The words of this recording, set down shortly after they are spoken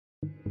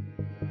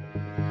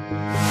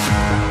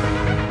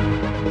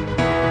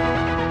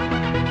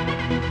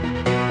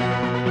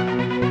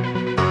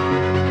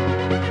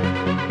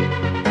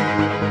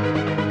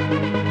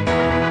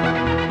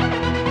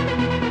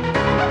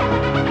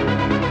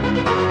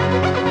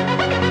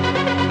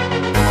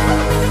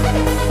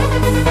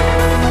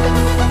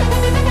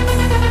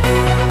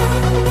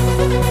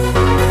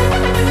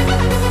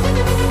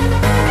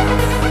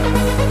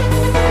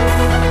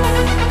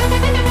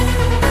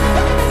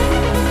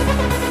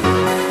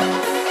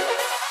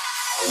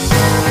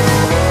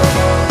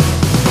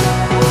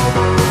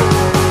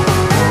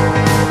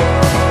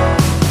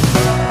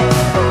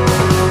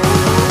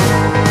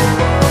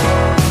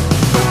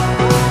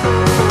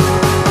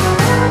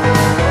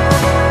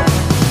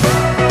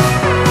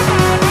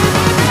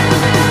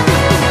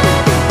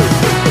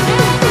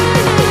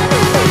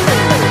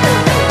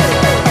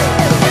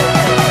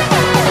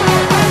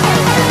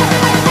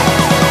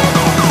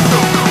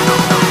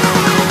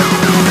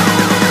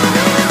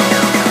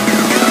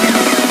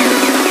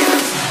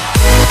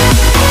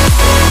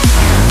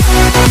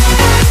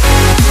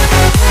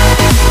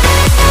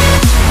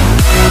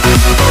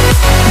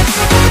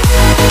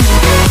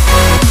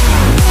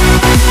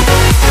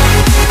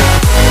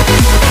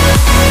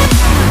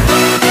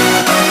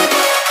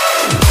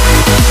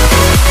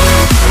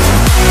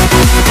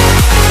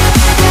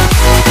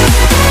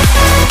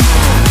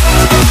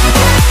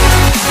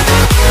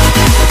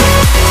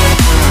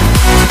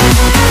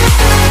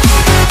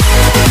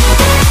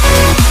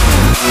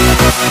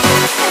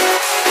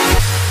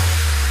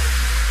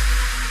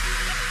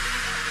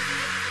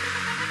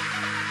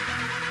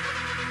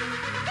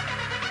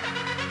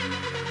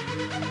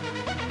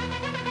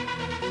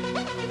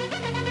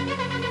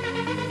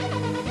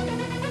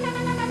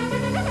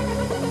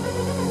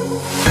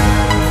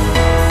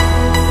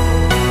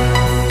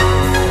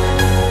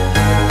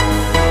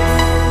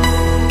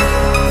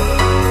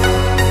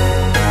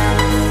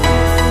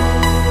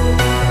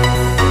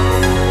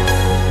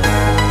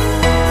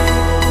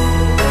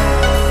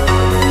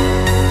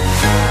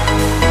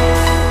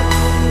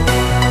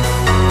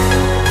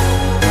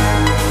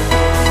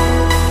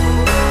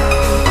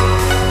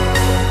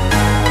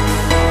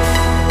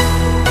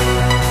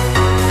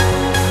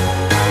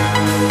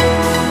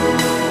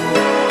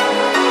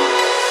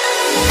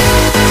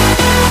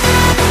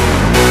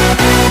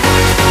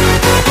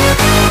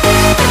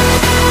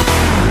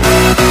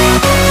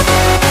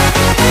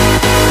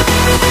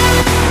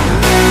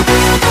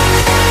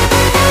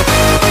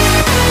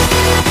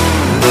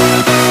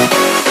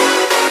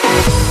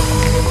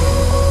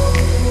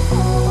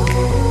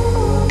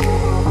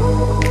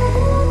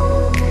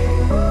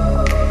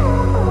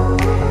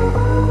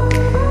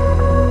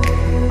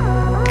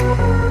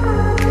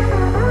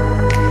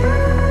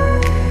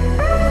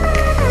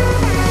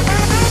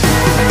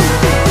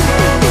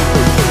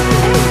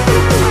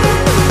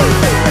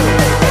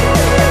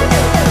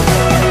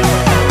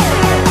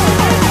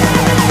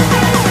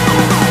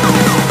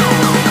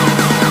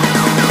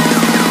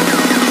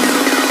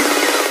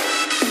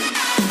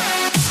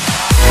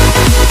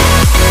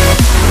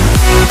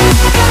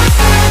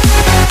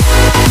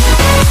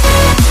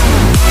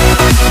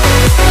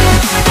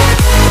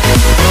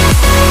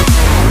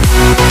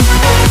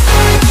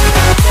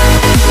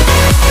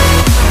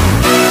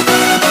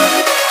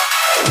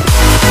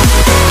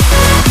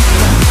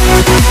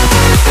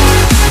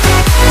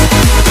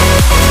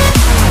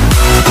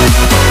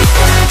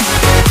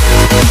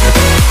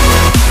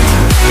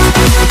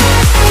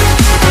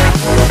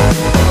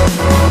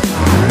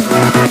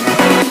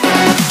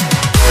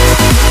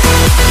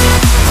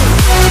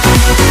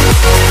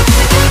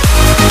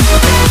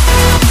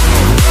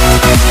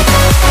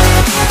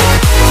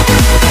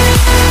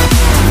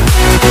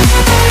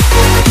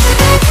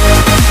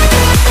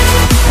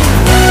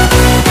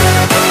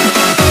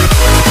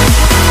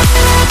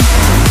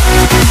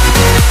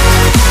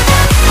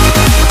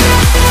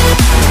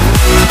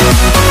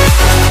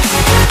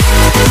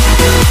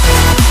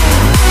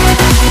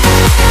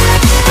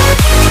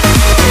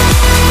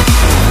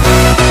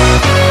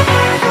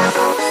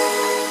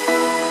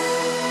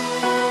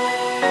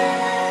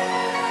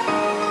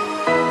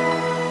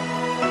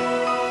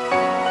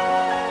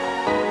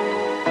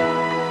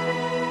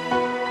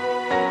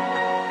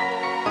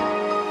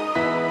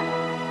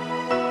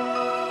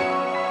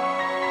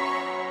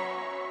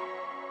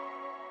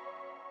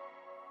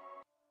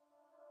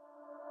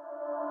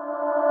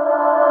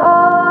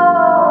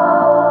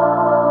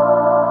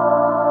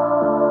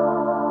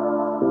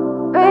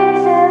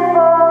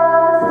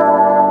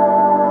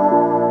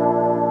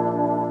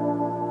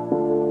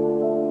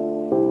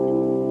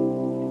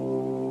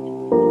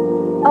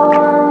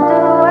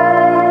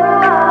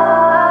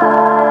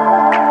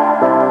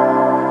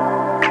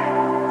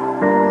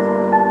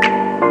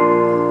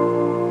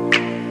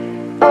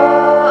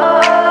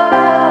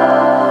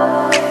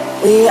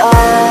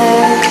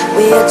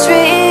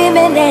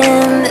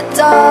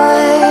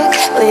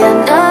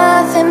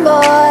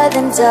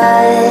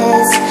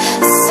does.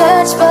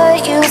 Search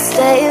but you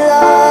stay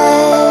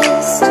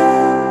lost.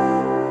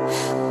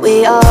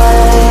 We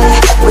are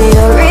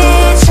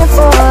reaching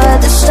for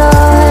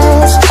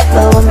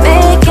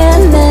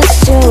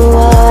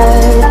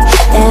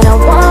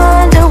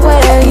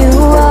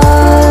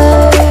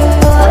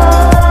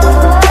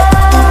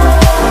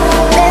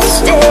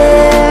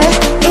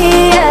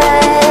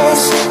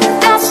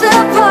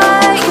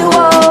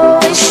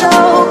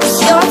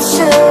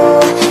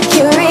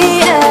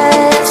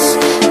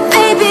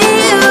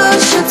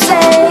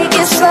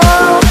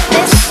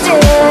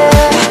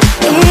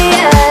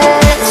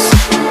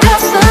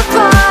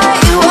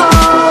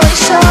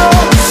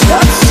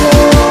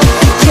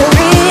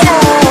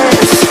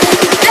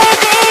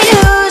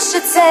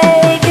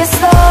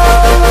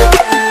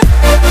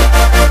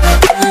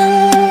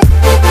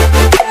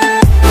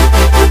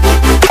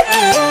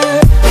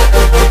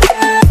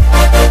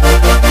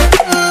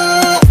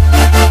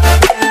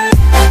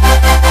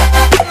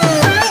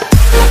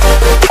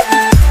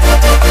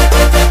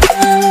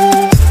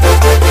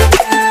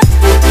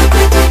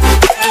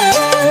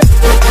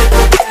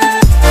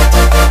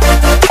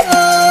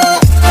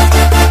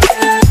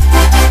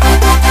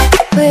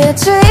We're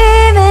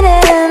dreaming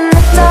in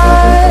the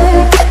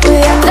dark. We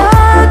are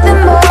nothing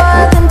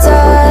more than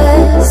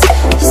dust.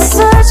 You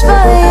search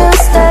but you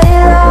stay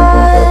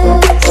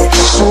lost.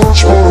 Search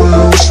but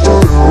you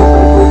stay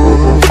lost.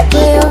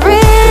 We're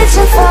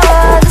reaching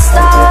for the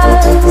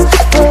stars,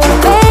 but we're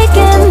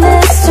making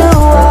this too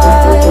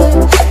hard.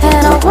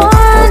 And I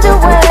wonder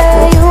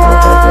where you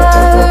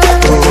are.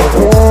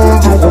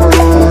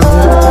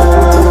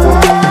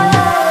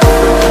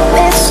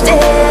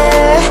 Mysterious,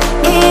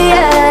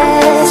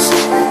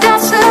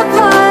 that's the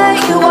part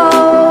you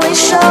always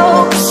show.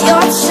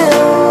 You're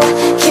too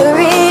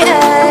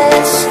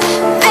curious.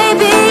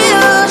 Maybe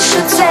you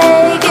should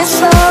take it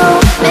slow.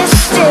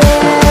 Mysterious,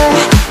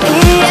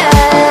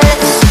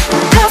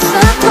 that's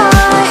the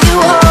part you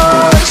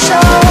always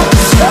show.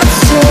 You're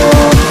too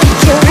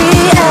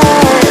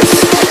curious.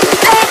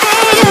 Maybe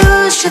you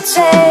should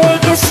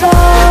take it slow.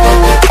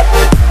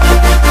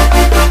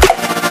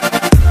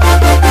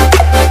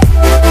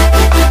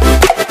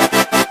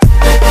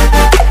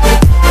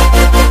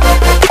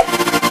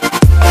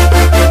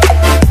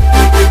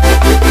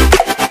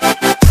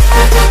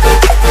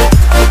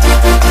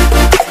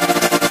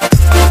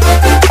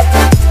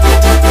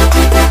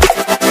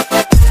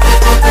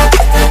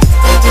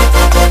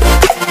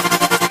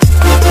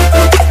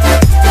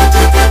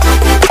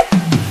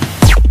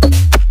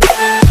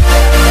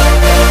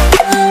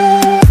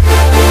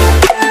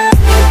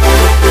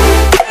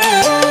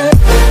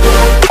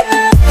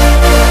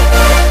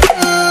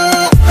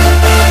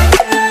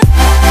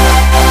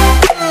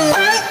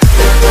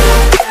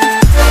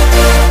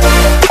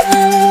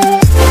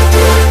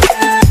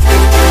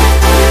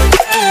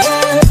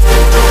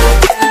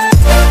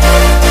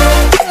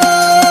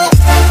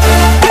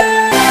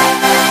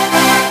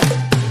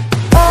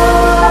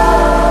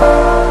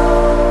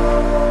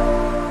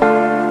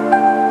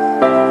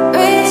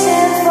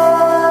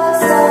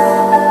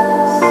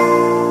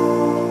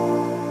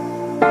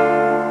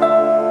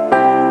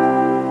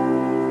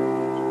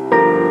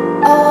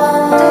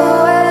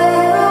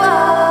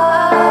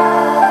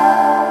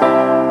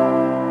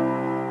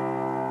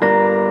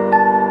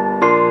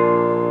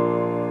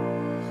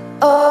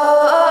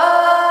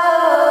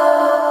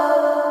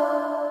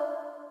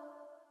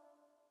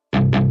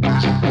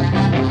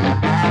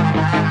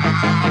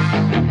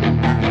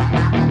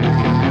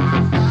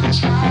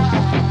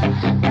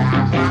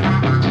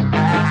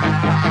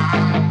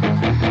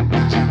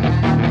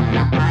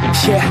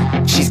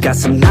 Yeah, she's got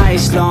some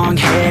nice long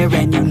hair,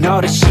 and you know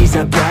that she's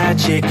a bad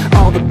chick.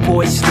 All the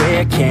boys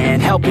stare,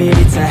 can't help it,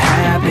 it's a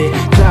habit.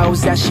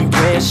 Clothes that she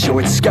wears,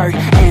 short skirt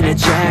and a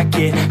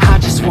jacket. I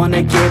just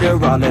wanna get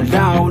her all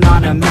alone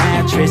on a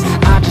mattress.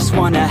 I just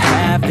wanna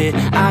have it,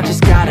 I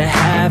just gotta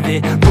have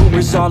it.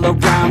 Rumors all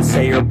around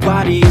say her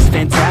body is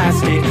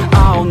fantastic.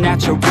 All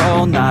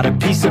natural, not a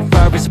piece of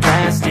fur is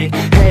plastic.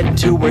 Head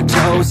to her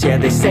toes, yeah,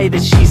 they say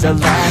that she's a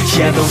latch.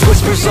 Yeah, the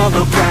whispers all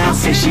around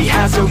say she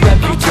has a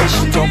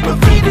reputation. Don't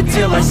believe it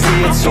till I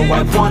see it, so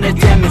I want a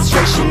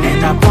demonstration.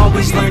 And I've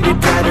always learned it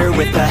better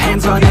with a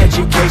hands-on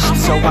education.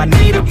 So I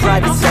need a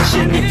private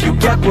session if you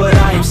get what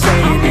I am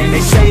saying. And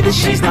they say that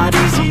she's not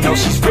easy, no,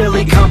 she's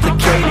really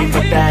complicated.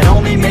 But that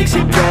only makes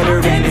it better,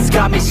 and it's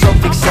got me so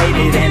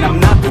fixated. And I'm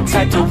not the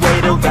type to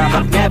wait around,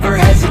 I've never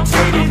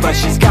hesitated. But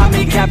she's got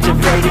me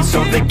captivated,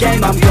 so the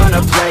game, I'm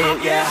gonna play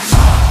it, yeah.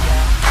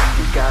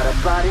 She's got a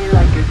body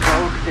like a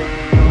coke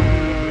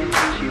thing.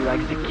 She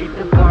likes to keep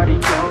the party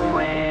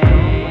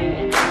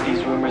going.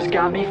 These rumors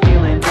got me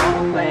feeling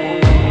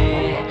lonely.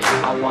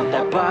 I want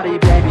that body,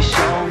 baby,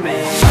 show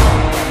me.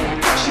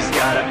 She's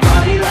got a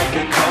body like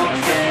a coke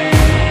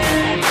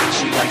thing.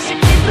 She likes to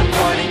keep the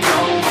party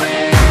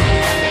going.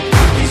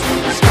 These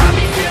rumors got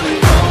me feeling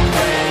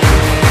lonely.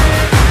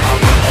 I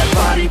want that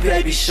body,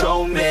 baby,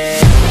 show me.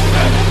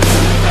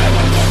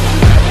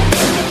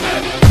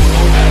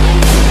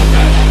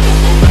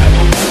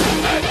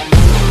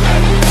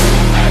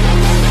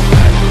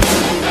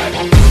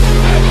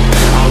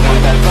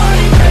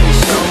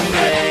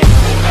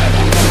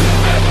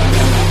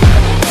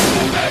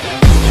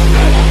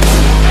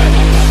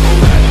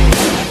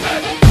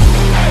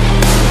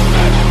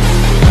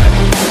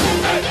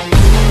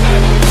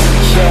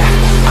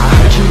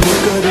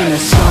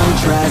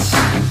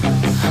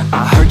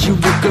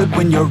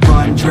 When you're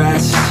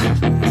undressed,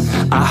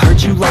 I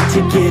heard you like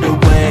to get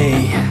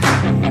away.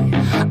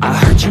 I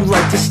heard you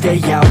like to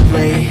stay out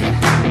late.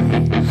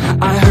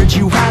 I heard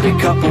you had a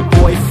couple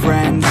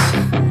boyfriends.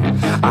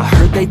 I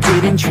heard they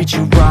didn't treat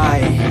you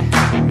right.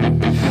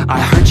 I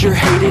heard you're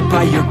hated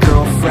by your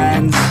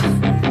girlfriends,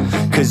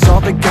 'cause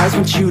all the guys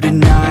want you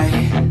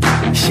tonight.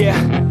 Yeah,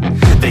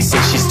 they say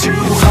she's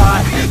too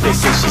hot, they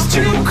say she's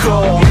too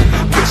cold.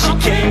 Where she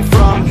came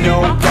from,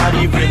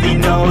 nobody really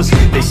knows.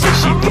 They say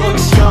she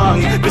looks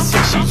young, but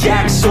say she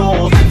acts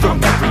old.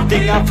 From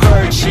everything I've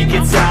heard, she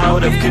gets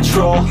out of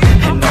control.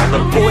 And all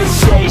the boys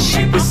say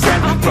she was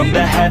sent from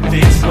the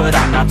heavens, but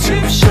I'm not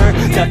too sure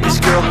that this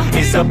girl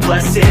is a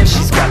blessing.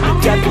 She's got the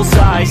devil's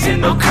eyes,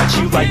 and they'll cut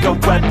you like a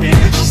weapon.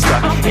 She's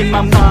stuck in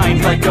my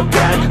mind like a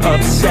bad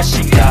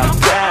obsession. Got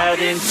bad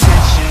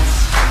intentions.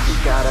 She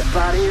got a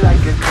body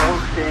like a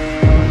coke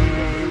thing.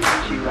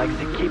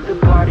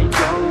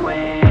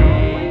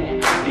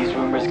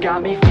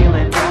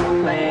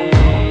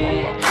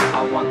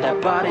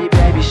 body,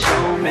 baby,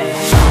 show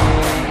me.